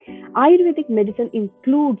Ayurvedic medicine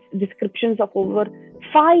includes descriptions of over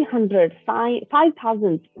 5,000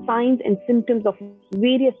 signs and symptoms of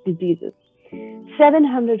various diseases,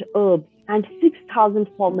 700 herbs, and 6,000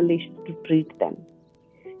 formulations to treat them.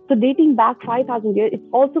 So, dating back 5,000 years, it's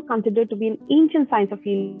also considered to be an ancient science of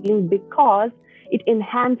healing because it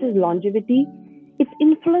enhances longevity. Its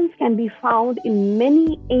influence can be found in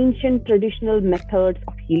many ancient traditional methods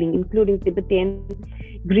of healing, including Tibetan,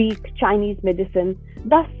 Greek, Chinese medicine.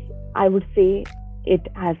 Thus, I would say it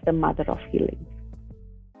as the mother of healing.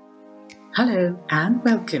 Hello and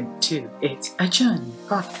welcome to It's a Journey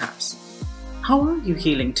podcast. How are you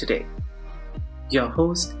healing today? Your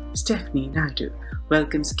host, Stephanie Naidu,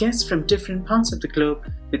 welcomes guests from different parts of the globe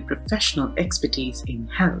with professional expertise in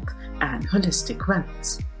health and holistic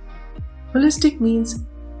wellness. Holistic means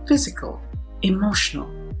physical, emotional,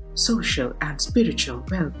 social, and spiritual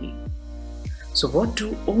well-being. So what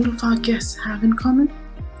do all of our guests have in common?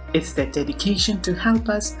 It's their dedication to help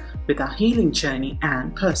us with our healing journey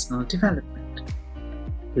and personal development.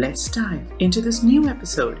 Let's dive into this new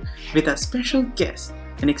episode with our special guest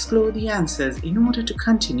and explore the answers in order to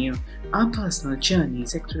continue our personal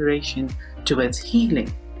journey's exploration towards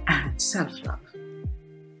healing and self-love.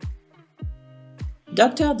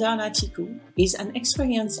 Dr. Dharna Tiku is an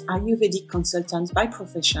experienced Ayurvedic consultant by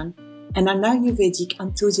profession and an Ayurvedic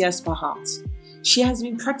enthusiast by heart. She has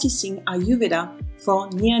been practicing Ayurveda for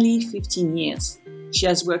nearly 15 years. She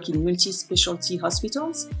has worked in multi-specialty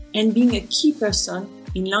hospitals and been a key person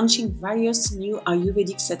in launching various new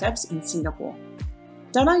Ayurvedic setups in Singapore.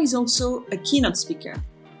 Dharna is also a keynote speaker.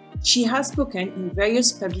 She has spoken in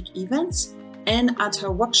various public events and at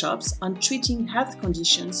her workshops on treating health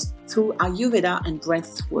conditions through Ayurveda and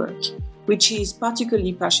breath work, which she is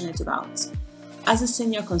particularly passionate about. As a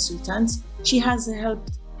senior consultant, she has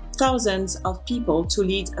helped thousands of people to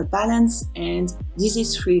lead a balanced and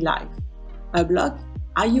disease-free life. Her blog,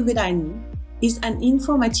 Ayurveda and Me, is an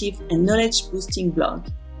informative and knowledge-boosting blog,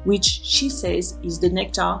 which she says is the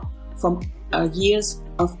nectar from her years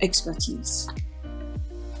of expertise.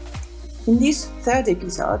 In this third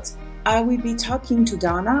episode, I will be talking to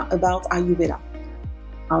Dharna about Ayurveda.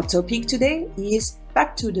 Our topic today is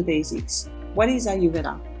back to the basics. What is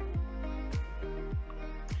Ayurveda?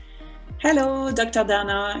 Hello, Dr.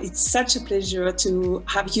 Dharna. It's such a pleasure to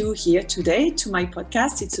have you here today to my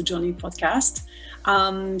podcast. It's a Journey podcast.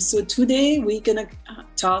 So today we're going to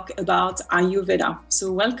talk about Ayurveda.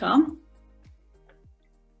 So welcome.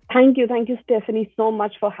 Thank you, Stephanie, so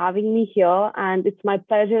much for having me here, and it's my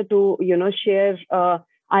pleasure to share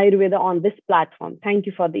Ayurveda on this platform. Thank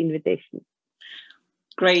you for the invitation.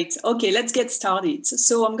 Great. Okay, let's get started.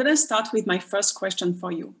 So I'm going to start with my first question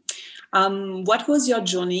for you. What was your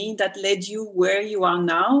journey that led you where you are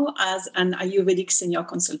now as an Ayurvedic senior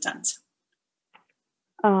consultant?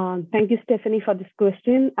 Thank you, Stephanie, for this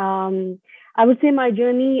question. I would say my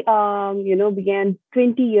journey, began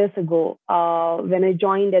 20 years ago when I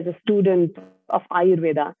joined as a student of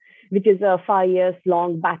Ayurveda, which is a 5 years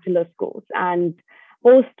long bachelor's course. And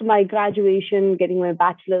post my graduation, getting my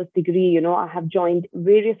bachelor's degree, I have joined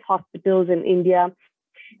various hospitals in India,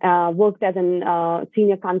 worked as a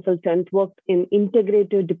senior consultant, worked in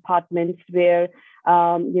integrative departments where,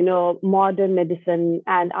 modern medicine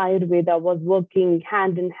and Ayurveda was working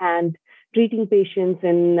hand in hand, treating patients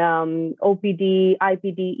in OPD,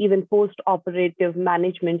 IPD, even post-operative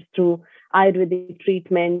management through Ayurvedic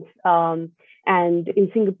treatments. And in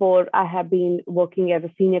Singapore, I have been working as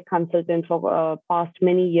a senior consultant for past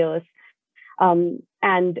many years. And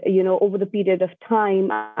over the period of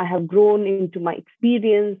time, I have grown into my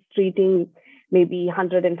experience treating maybe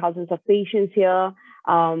hundreds and thousands of patients here,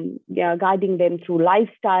 guiding them through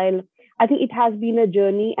lifestyle. I think it has been a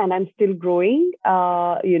journey and I'm still growing.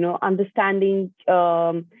 Understanding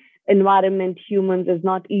environment, humans is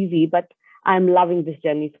not easy, but I'm loving this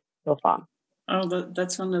journey so far. Oh,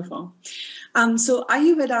 that's wonderful. So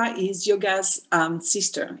Ayurveda is yoga's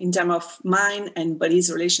sister in terms of mind and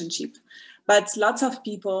body's relationship. But lots of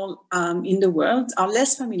people in the world are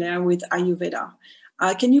less familiar with Ayurveda.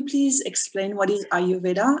 Can you please explain what is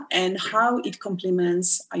Ayurveda and how it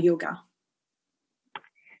complements yoga?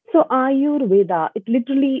 So Ayurveda,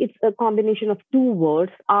 it's a combination of two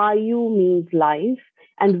words. Ayu means life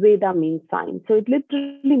and Veda means science. So it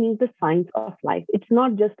literally means the science of life. It's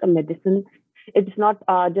not just a medicine. It's not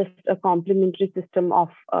just a complementary system of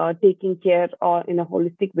taking care or in a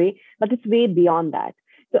holistic way, but it's way beyond that.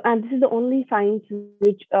 So, and this is the only science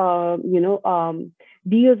which,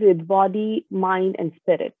 deals with body, mind, and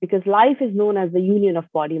spirit, because life is known as the union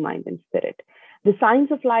of body, mind, and spirit. The science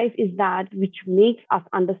of life is that which makes us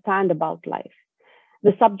understand about life.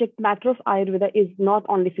 The subject matter of Ayurveda is not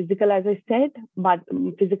only physical, as I said, but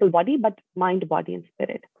physical body, but mind, body, and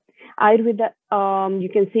spirit. Ayurveda, you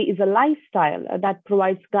can say, is a lifestyle that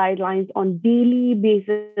provides guidelines on daily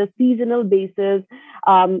basis, seasonal basis,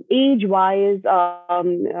 age-wise,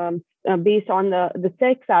 based on the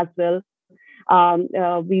sex as well.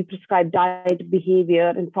 We prescribe diet, behavior,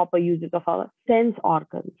 and proper uses of our sense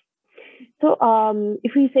organs. So,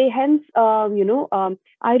 if we say, hence,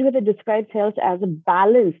 Ayurveda describes health as a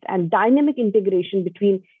balanced and dynamic integration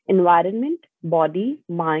between environment, body,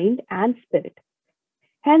 mind, and spirit.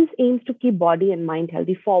 Hence, aims to keep body and mind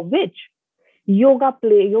healthy, for which yoga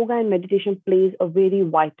and meditation plays a very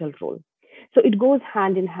vital role. So it goes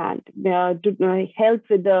hand in hand to help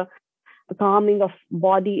with the calming of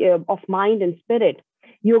body, of mind and spirit.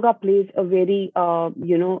 Yoga plays a very, a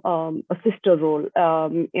sister role,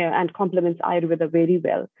 and complements Ayurveda very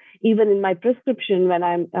well. Even in my prescription, when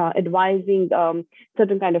I'm advising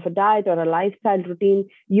certain kind of a diet or a lifestyle routine,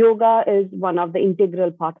 yoga is one of the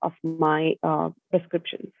integral part of my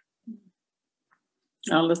prescriptions.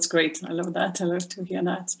 Oh, that's great. I love that. I love to hear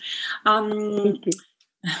that. Thank you.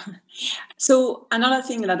 So another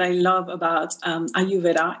thing that I love about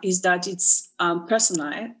Ayurveda is that it's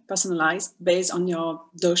personalized based on your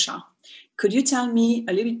dosha. Could you tell me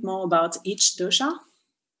a little bit more about each dosha?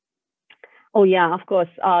 Oh yeah, of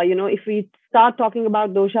course. If we start talking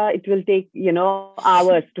about dosha, it will take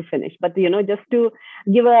hours to finish. But just to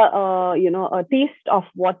give a taste of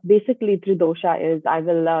what basically tridosha is, I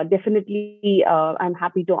will definitely I'm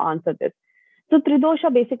happy to answer this. So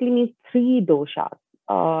tridosha basically means three doshas.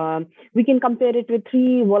 We can compare it with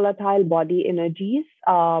three volatile body energies,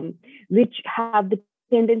 which have the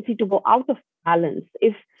tendency to go out of balance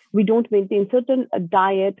if we don't maintain certain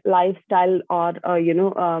diet, lifestyle, or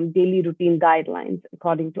daily routine guidelines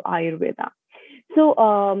according to Ayurveda. So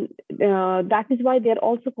that is why they are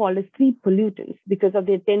also called as three pollutants, because of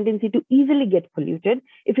their tendency to easily get polluted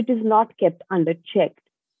if it is not kept under check.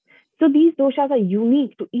 So these doshas are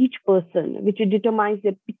unique to each person, which determines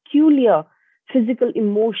their peculiar physical,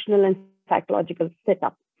 emotional, and psychological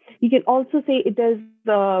setup. You can also say it is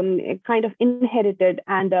a kind of inherited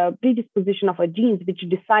and predisposition of our genes, which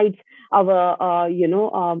decides our,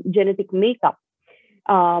 genetic makeup,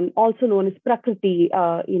 also known as Prakriti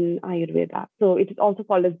in Ayurveda. So it is also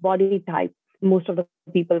called as body type. Most of the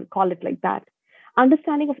people call it like that.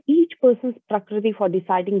 Understanding of each person's Prakriti for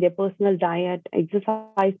deciding their personal diet,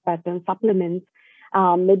 exercise patterns, supplements,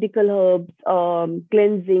 medical herbs,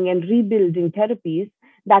 cleansing and rebuilding therapies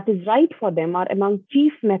that is right for them are among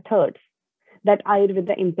chief methods that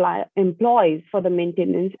Ayurveda employs for the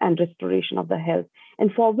maintenance and restoration of the health,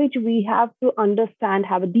 and for which we have to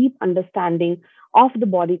have a deep understanding of the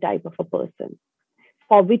body type of a person,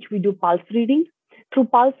 for which we do pulse reading. Through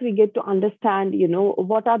pulse, we get to understand,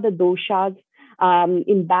 what are the doshas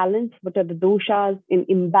in balance, what are the doshas in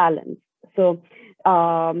imbalance. So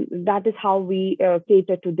that is how we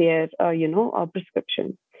cater to their,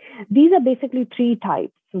 prescription. These are basically three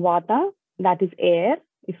types: Vata, that is air,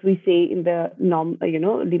 if we say in the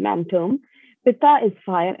layman term; Pitta is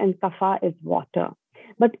fire, and Kapha is water.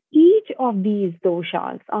 But each of these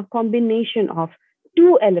doshas are a combination of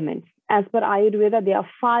two elements. As per Ayurveda, there are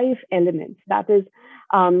 5 elements. That is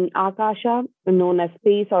Akasha, known as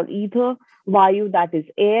space or ether; Vayu, that is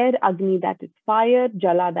air; Agni, that is fire;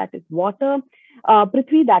 Jala, that is water;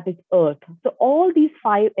 Prithvi, that is earth. So all these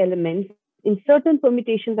 5 elements in certain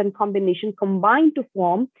permutations and combination combine to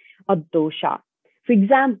form a dosha. For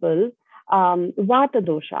example, Vata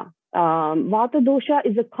dosha. Vata dosha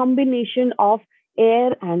is a combination of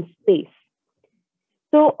air and space.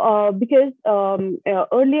 So, because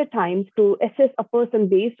earlier times, to assess a person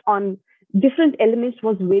based on different elements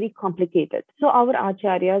was very complicated. So our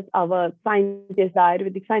acharyas, our scientists, the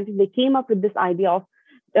Ayurvedic scientists, they came up with this idea of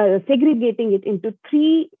segregating it into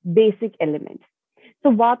 3 basic elements. So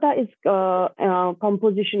Vata is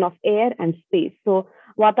composition of air and space. So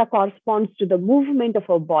Vata corresponds to the movement of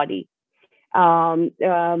our body.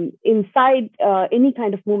 Inside any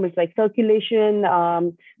kind of movements like circulation,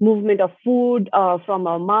 movement of food from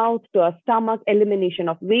our mouth to our stomach, elimination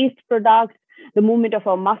of waste products, the movement of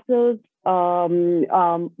our muscles,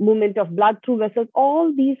 movement of blood through vessels,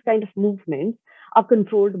 all these kind of movements are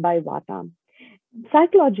controlled by Vata.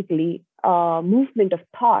 Psychologically, movement of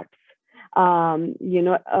thoughts, aggravation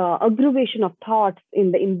of thoughts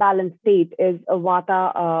in the imbalanced state is a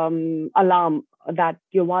Vata alarm that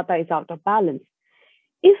your Vata is out of balance.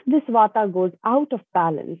 If this Vata goes out of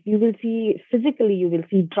balance, you will see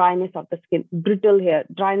dryness of the skin, brittle hair,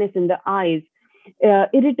 dryness in the eyes,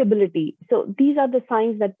 irritability. So these are the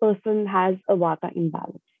signs that person has a Vata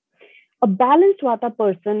imbalance. A balanced Vata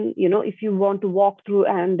person, if you want to walk through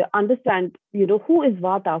and understand, who is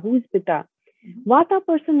Vata, who is Pitta. Vata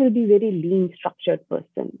person will be very lean, structured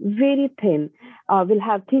person, very thin, will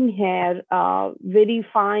have thin hair, very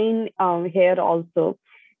fine hair also.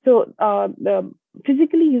 So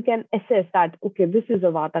physically, you can assess that, okay, this is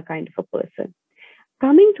a Vata kind of a person.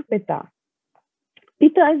 Coming to Pitta,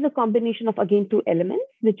 Pitta is a combination of, again, two elements,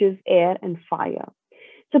 which is air and fire.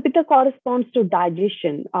 So Pitta corresponds to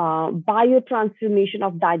digestion, biotransformation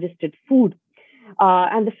of digested food,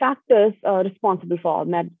 and the factors responsible for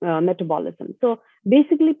metabolism. So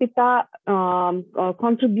basically, Pitta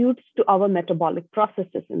contributes to our metabolic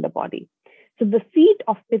processes in the body. So the seat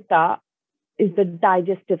of Pitta is the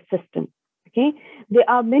digestive system. Okay, there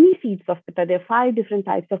are many seats of Pitta. There are 5 different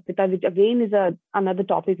types of Pitta, which again is another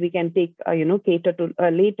topic we can take, cater to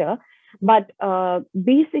later. But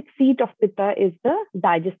basic seat of Pitta is the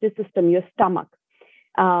digestive system, your stomach.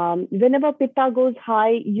 Whenever Pitta goes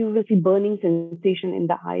high, you will see burning sensation in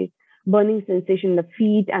the eyes, burning sensation in the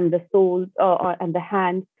feet and the soles and the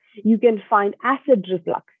hands. You can find acid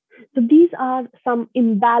reflux. So these are some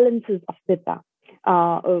imbalances of Pitta,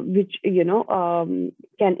 which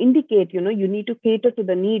can indicate you need to cater to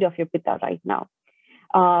the need of your Pitta right now.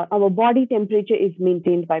 Our body temperature is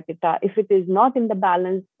maintained by Pitta. If it is not in the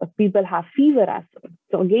balance, people have fever as well.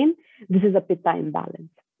 So again, this is a Pitta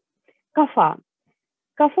imbalance. Kapha.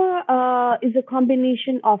 Kapha is a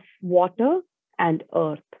combination of water and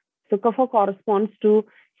earth. So kapha corresponds to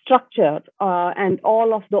structure and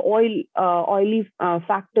all of the oily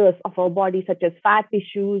factors of our body, such as fat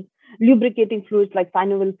tissues, lubricating fluids like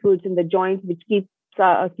synovial fluids in the joints, which keeps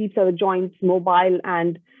our joints mobile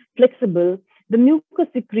and flexible. The mucus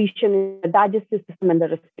secretion in the digestive system and the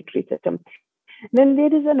respiratory system. When there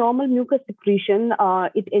is a normal mucus secretion,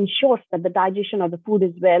 it ensures that the digestion of the food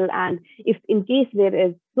is well. And if in case there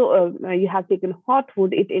is, you have taken hot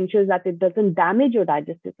food, it ensures that it doesn't damage your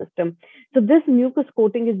digestive system. So this mucus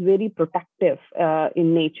coating is very protective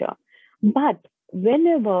in nature. But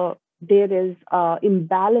whenever there is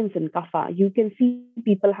imbalance in kapha, you can see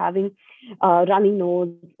people having runny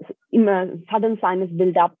nose, sudden sinus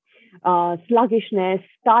buildup, sluggishness,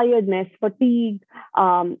 tiredness, fatigue,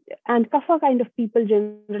 and kapha kind of people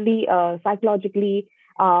generally psychologically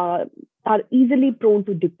are easily prone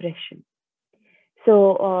to depression.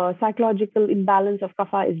 So psychological imbalance of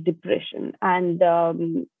kapha is depression, and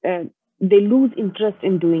they lose interest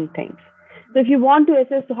in doing things. So if you want to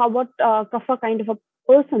assess what kapha kind of a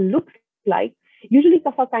person looks like, usually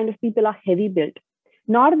kapha kind of people are heavy built.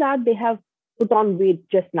 Not that they have put on weight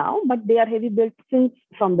just now, but they are heavy built since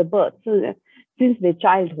from the birth, so, since their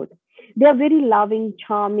childhood. They are very loving,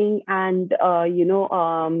 charming, and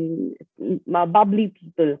bubbly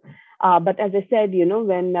people. But as I said,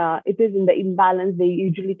 when it is in the imbalance, they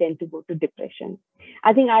usually tend to go to depression.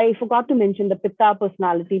 I think I forgot to mention the Pitta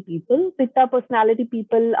personality people. Pitta personality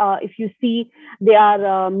people, if you see, they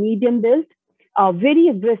are medium built, very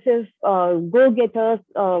aggressive, go-getters,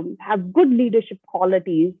 have good leadership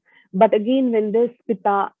qualities. But again, when this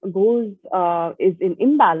Pitta is in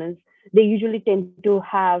imbalance, they usually tend to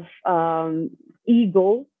have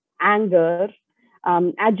ego, anger,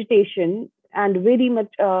 agitation, and very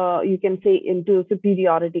much, you can say, into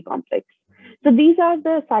superiority complex. So these are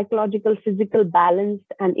the psychological, physical balanced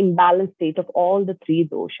and imbalanced state of all the 3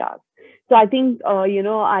 doshas. So I think,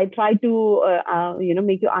 I try to,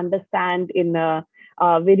 make you understand in a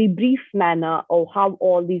very brief manner of how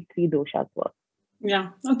all these 3 doshas work. Yeah.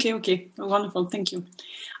 Okay. Wonderful. Thank you.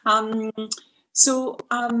 So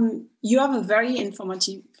you have a very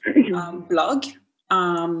informative blog,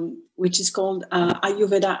 which is called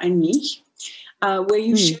Ayurveda and Me, where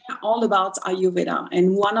you share all about Ayurveda.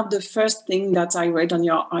 And one of the first things that I read on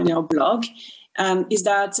your blog is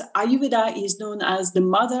that Ayurveda is known as the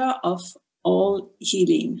mother of all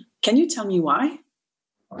healing. Can you tell me why?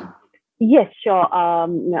 Yes, sure.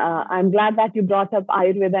 I'm glad that you brought up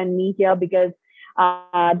Ayurveda and Me here, because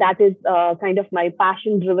that is kind of my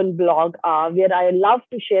passion-driven blog, where I love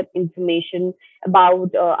to share information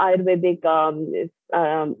about Ayurvedic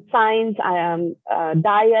science,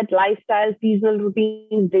 diet, lifestyle, seasonal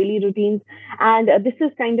routines, daily routines. And this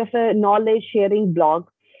is kind of a knowledge-sharing blog.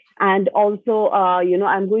 And also,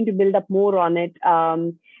 I'm going to build up more on it.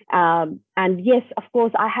 And yes, of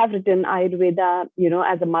course, I have written Ayurveda,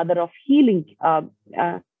 as a mother of healing.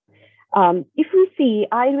 If we see,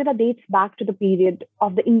 Ayurveda dates back to the period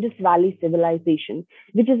of the Indus Valley civilization,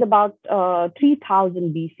 which is about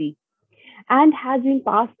 3000 BC, and has been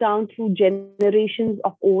passed down through generations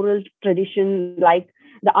of oral tradition, like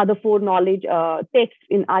the other 4 knowledge texts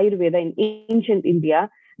in Ayurveda in ancient India.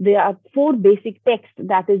 There are four basic texts,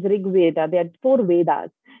 that is Rig Veda. There are four Vedas: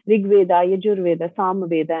 Rig Veda, Yajur Veda, Sama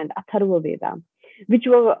Veda, and Atharva Veda, which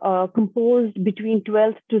were composed between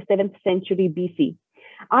 12th to 7th century BC.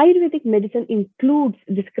 Ayurvedic medicine includes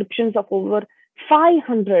descriptions of over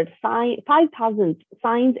 5,000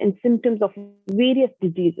 signs and symptoms of various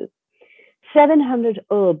diseases, 700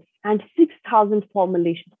 herbs, and 6,000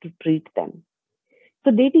 formulations to treat them. So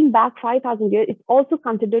dating back 5,000 years, it's also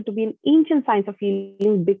considered to be an ancient science of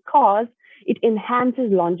healing because it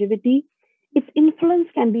enhances longevity. Its influence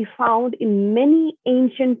can be found in many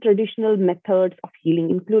ancient traditional methods of healing,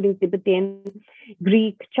 including Tibetan,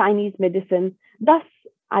 Greek, Chinese medicine. Thus,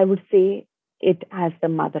 I would say it as the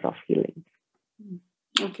mother of healing.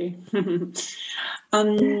 Okay.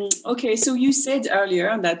 Okay. So you said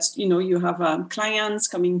earlier that you have clients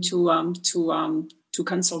coming to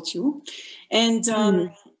consult you, and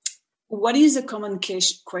what is a common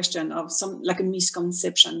question of some like a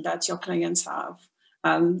misconception that your clients have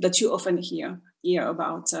that you often hear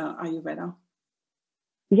about Ayurveda?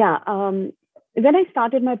 Yeah. When I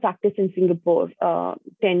started my practice in Singapore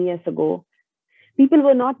 10 years ago, people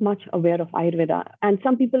were not much aware of Ayurveda, and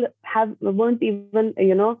some people haven't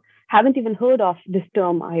even heard of this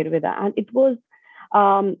term Ayurveda. And it was,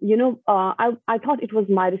 I thought it was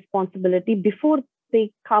my responsibility before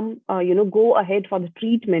they come, go ahead for the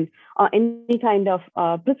treatment or any kind of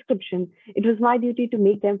prescription. It was my duty to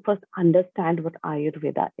make them first understand what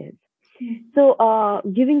Ayurveda is. So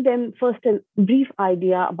giving them first a brief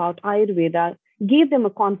idea about Ayurveda gave them a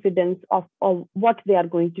confidence of what they are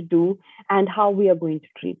going to do and how we are going to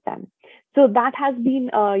treat them. So that has been,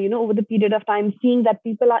 over the period of time, seeing that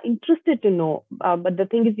people are interested to know. But the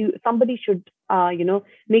thing is, somebody should,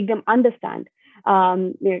 make them understand.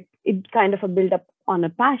 It kind of a build up on a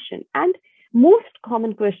passion. And most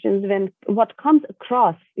common questions what comes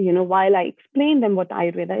across, while I explain them what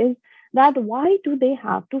Ayurveda is, that why do they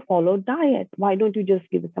have to follow diet? Why don't you just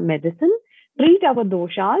give us a medicine, treat our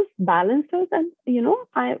doshas, balance us, and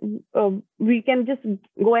we can just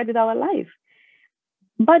go ahead with our life.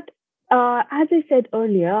 But as I said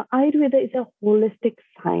earlier, Ayurveda is a holistic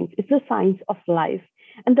science. It's a science of life,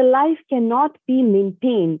 and the life cannot be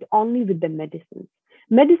maintained only with the medicines.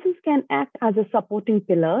 Medicines can act as a supporting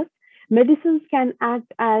pillars. Medicines can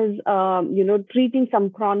act as treating some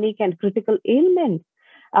chronic and critical ailments,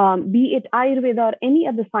 be it Ayurveda or any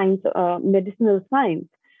other science, medicinal science.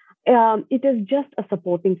 It is just a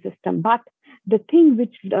supporting system. But the thing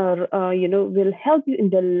which will help you in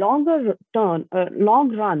the long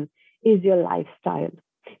run is your lifestyle,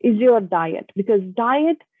 is your diet, because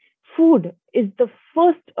food is the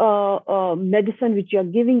first medicine which you're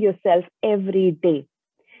giving yourself every day.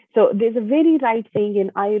 So there's a very right saying in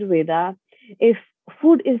Ayurveda: if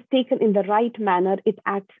food is taken in the right manner, it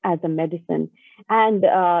acts as a medicine, and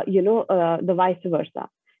the vice versa.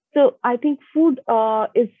 So I think food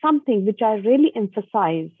is something which I really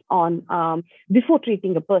emphasize on before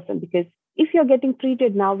treating a person, because if you're getting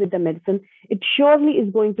treated now with the medicine, it surely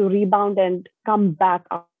is going to rebound and come back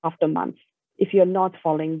after months if you're not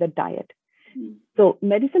following the diet. So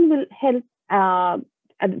medicine will help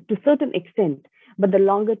to a certain extent, but the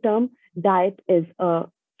longer term, diet is a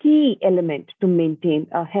key element to maintain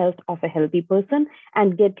a health of a healthy person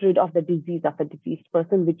and get rid of the disease of a diseased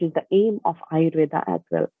person, which is the aim of Ayurveda as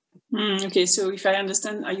well. Okay, so if I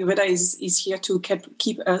understand, Ayurveda is here to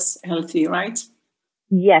keep us healthy, right?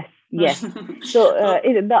 Yes. So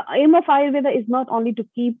the aim of Ayurveda is not only to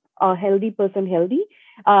keep a healthy person healthy,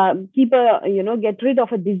 get rid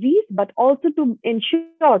of a disease, but also to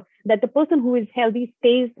ensure that the person who is healthy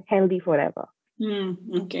stays healthy forever.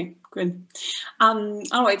 Okay, good. All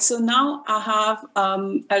right, so now I have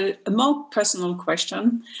a more personal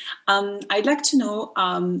question. I'd like to know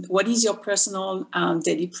what is your personal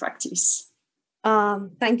daily practice?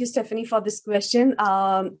 Thank you, Stephanie, for this question.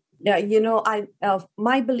 My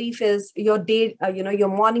belief is your day, your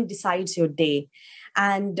morning decides your day.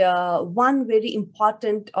 And one very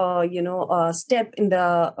important, step in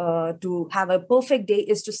to have a perfect day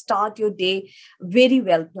is to start your day very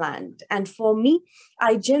well planned. And for me,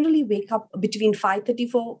 I generally wake up between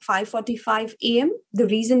 5:34, 5:45 a.m. The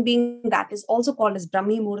reason being that is also called as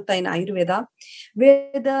Brahmi Muhurta in Ayurveda,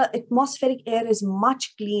 where the atmospheric air is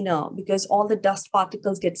much cleaner because all the dust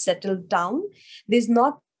particles get settled down. There's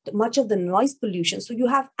not much of the noise pollution. So you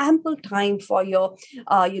have ample time for your,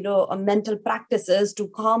 mental practices to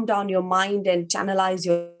calm down your mind and channelize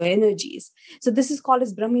your energies. So this is called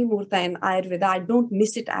as Brahmi Murta in Ayurveda. I don't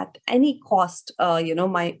miss it at any cost,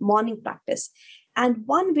 my morning practice. And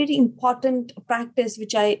one very important practice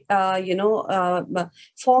which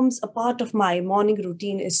forms a part of my morning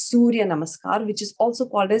routine is Surya Namaskar, which is also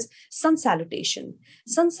called as sun salutation.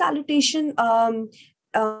 Sun salutation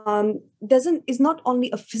doesn't is not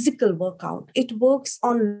only a physical workout. It works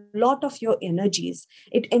on a lot of your energies.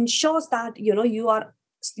 It ensures that you are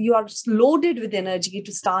loaded with energy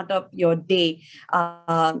to start up your day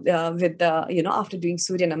with the after doing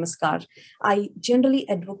Surya Namaskar. I generally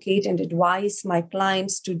advocate and advise my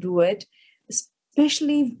clients to do it,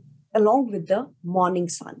 especially along with the morning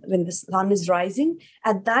sun. When the sun is rising,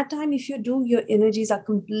 at that time, if you do, your energies are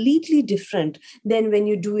completely different than when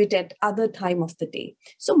you do it at other time of the day.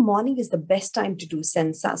 So morning is the best time to do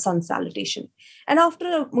sun salutation. And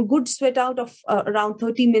after a good sweat out of around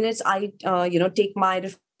 30 minutes, I take my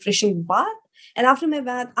refreshing bath. And after my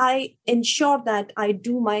bath, I ensure that I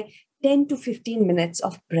do my 10 to 15 minutes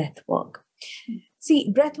of breath work.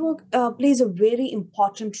 See, breath work plays a very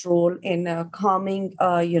important role in calming,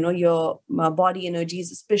 your body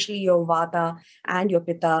energies, especially your vata and your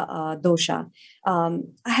pitta dosha. I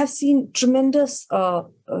have seen tremendous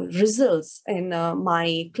results in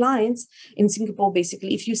my clients in Singapore.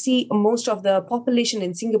 Basically, if you see, most of the population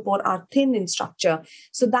in Singapore are thin in structure.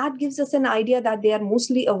 So that gives us an idea that they are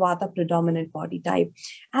mostly a vata predominant body type.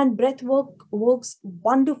 And breath work works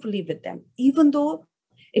wonderfully with them, even though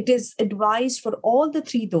it is advised for all the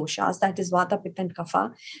three doshas, that is Vata, Pitta, and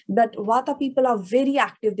Kapha. But Vata people are very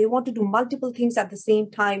active. They want to do multiple things at the same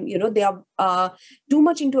time. They are too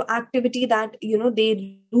much into activity that,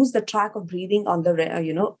 they lose the track of breathing on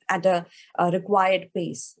the, at a required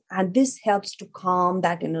pace. And this helps to calm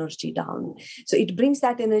that energy down. So it brings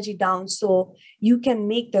that energy down so you can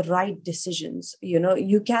make the right decisions. You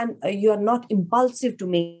are not impulsive to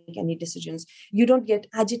make any decisions. You don't get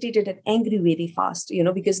agitated and angry very fast,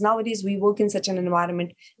 because nowadays we work in such an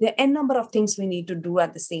environment. There are a number of things we need to do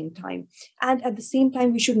at the same time. And at the same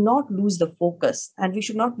time, we should not lose the focus and we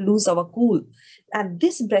should not lose our cool. And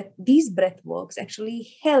these breath works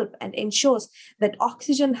actually help and ensures that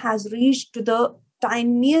oxygen has reached to the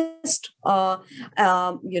tiniest,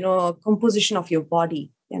 composition of your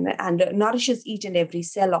body and nourishes each and every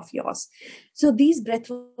cell of yours. So these breath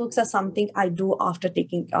works are something I do after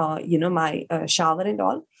taking, my shower and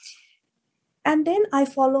all. And then I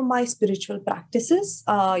follow my spiritual practices.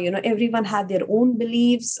 Everyone have their own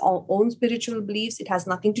beliefs or own spiritual beliefs. It has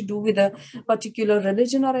nothing to do with a particular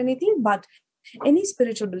religion or anything, but any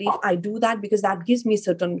spiritual belief, I do that because that gives me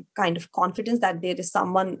certain kind of confidence that there is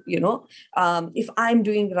someone, if I'm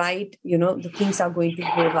doing right, the things are going to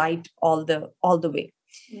go right all the way.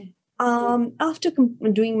 After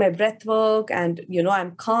doing my breath work and,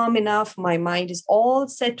 I'm calm enough, my mind is all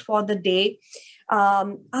set for the day.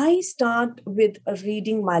 I start with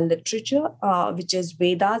reading my literature, which is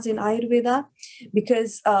Vedas in Ayurveda,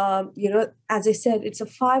 because, as I said, it's a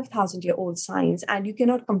 5,000-year-old science and you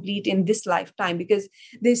cannot complete in this lifetime because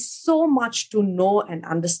there's so much to know and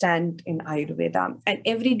understand in Ayurveda. And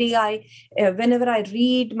every day whenever I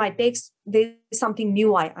read my text, there's something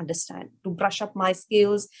new I understand to brush up my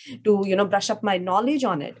skills, to, brush up my knowledge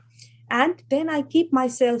on it. And then I keep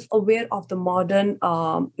myself aware of the modern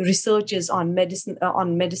researches on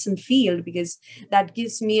medicine field, because that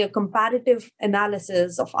gives me a comparative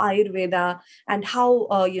analysis of Ayurveda and how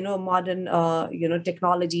modern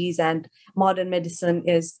technologies and modern medicine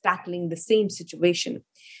is tackling the same situation.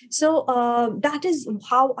 So that is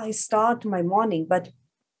how I start my morning. But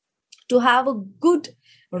to have a good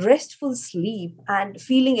restful sleep and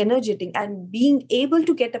feeling energetic and being able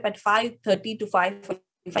to get up at 5:30 to 5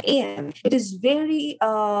 a.m. It is very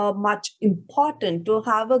much important to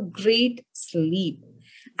have a great sleep.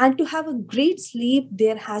 And to have a great sleep,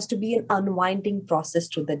 there has to be an unwinding process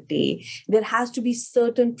to the day. There has to be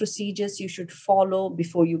certain procedures you should follow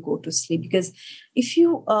before you go to sleep. Because if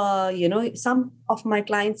you, some of my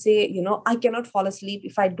clients say, I cannot fall asleep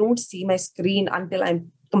if I don't see my screen until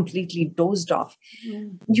I'm completely dozed off.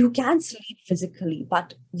 You can sleep physically,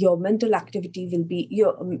 but your mental activity will be,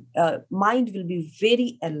 your mind will be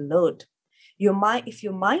very alert. If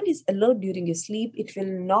your mind is alert during your sleep, it will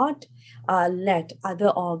not let other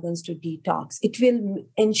organs to detox. It will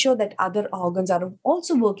ensure that other organs are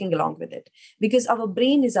also working along with it, because our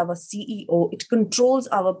brain is our CEO. It controls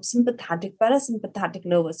our sympathetic, parasympathetic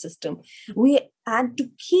nervous system. And to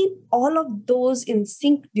keep all of those in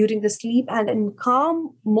sync during the sleep and in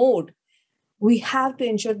calm mode, we have to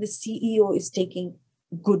ensure the CEO is taking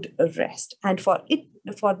good rest. And for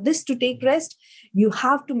this to take rest, you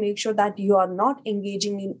have to make sure that you are not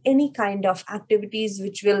engaging in any kind of activities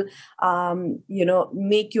which will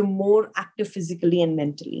make you more active physically and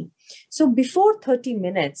mentally. So before 30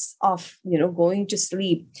 minutes of going to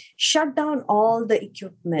sleep, shut down all the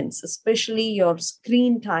equipments, especially your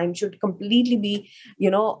screen time should completely be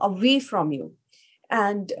away from you,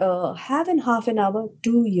 and have half an hour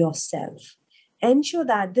to yourself. Ensure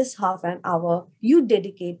that this half an hour you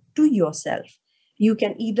dedicate to yourself. You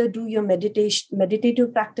can either do your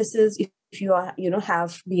meditative practices if you are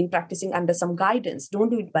have been practicing under some guidance. Don't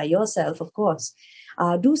do it by yourself, of course.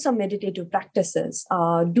 Do some meditative practices.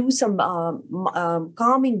 Do some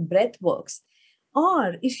calming breath works.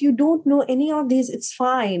 Or if you don't know any of these, it's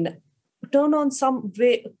fine. Turn on some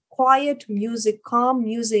quiet music, calm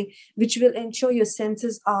music, which will ensure your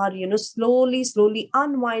senses are, slowly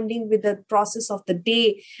unwinding with the process of the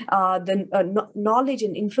day, the knowledge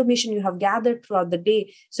and information you have gathered throughout the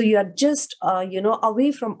day. So you are just,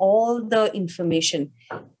 away from all the information.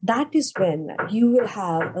 That is when you will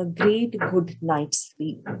have a great, good night's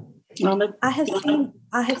sleep. I have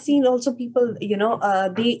seen also people,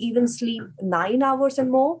 they even sleep 9 hours and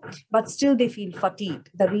more, but still they feel fatigued.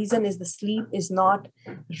 The reason is the sleep is not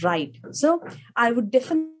right. So I would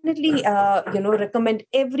definitely, recommend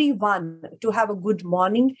everyone to have a good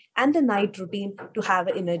morning and the night routine to have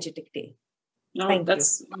an energetic day. No,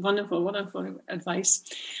 that's wonderful advice.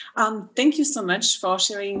 Thank you so much for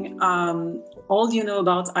sharing all you know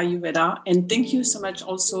about Ayurveda, and thank you so much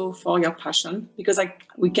also for your passion, because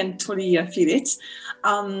we can totally feel it.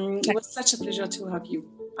 It was such a pleasure to have you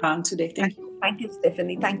today. Thank you. Thank you,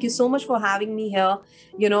 Stephanie. Thank you so much for having me here.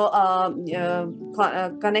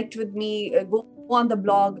 Connect with me, go on the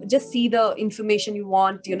blog, just see the information you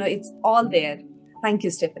want. It's all there. Thank you,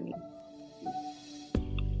 Stephanie.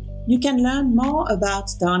 You can learn more about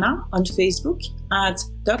Dana on Facebook at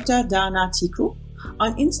Dr. Dana Tiku,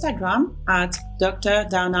 on Instagram at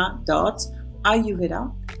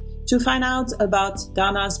drdana.ayurveda. To find out about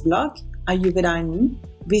Dana's blog, Ayurveda and Me,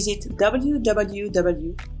 visit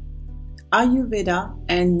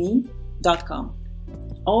www.ayurvedaandme.com.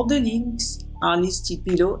 All the links are listed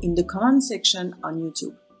below in the comment section on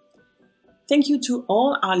YouTube. Thank you to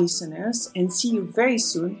all our listeners, and see you very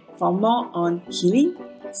soon for more on healing,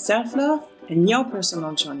 self-love, and your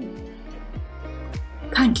personal journey.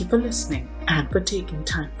 Thank you for listening and for taking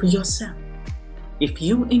time for yourself. If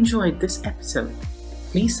you enjoyed this episode,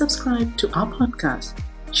 please subscribe to our podcast,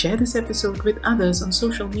 share this episode with others on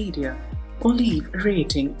social media, or leave a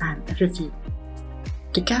rating and a review.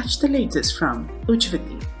 To catch the latest from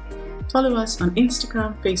Ujjwati, follow us on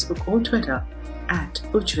Instagram, Facebook, or Twitter at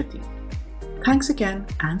Ujjwati. Thanks again,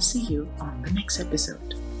 and see you on the next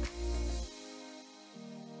episode.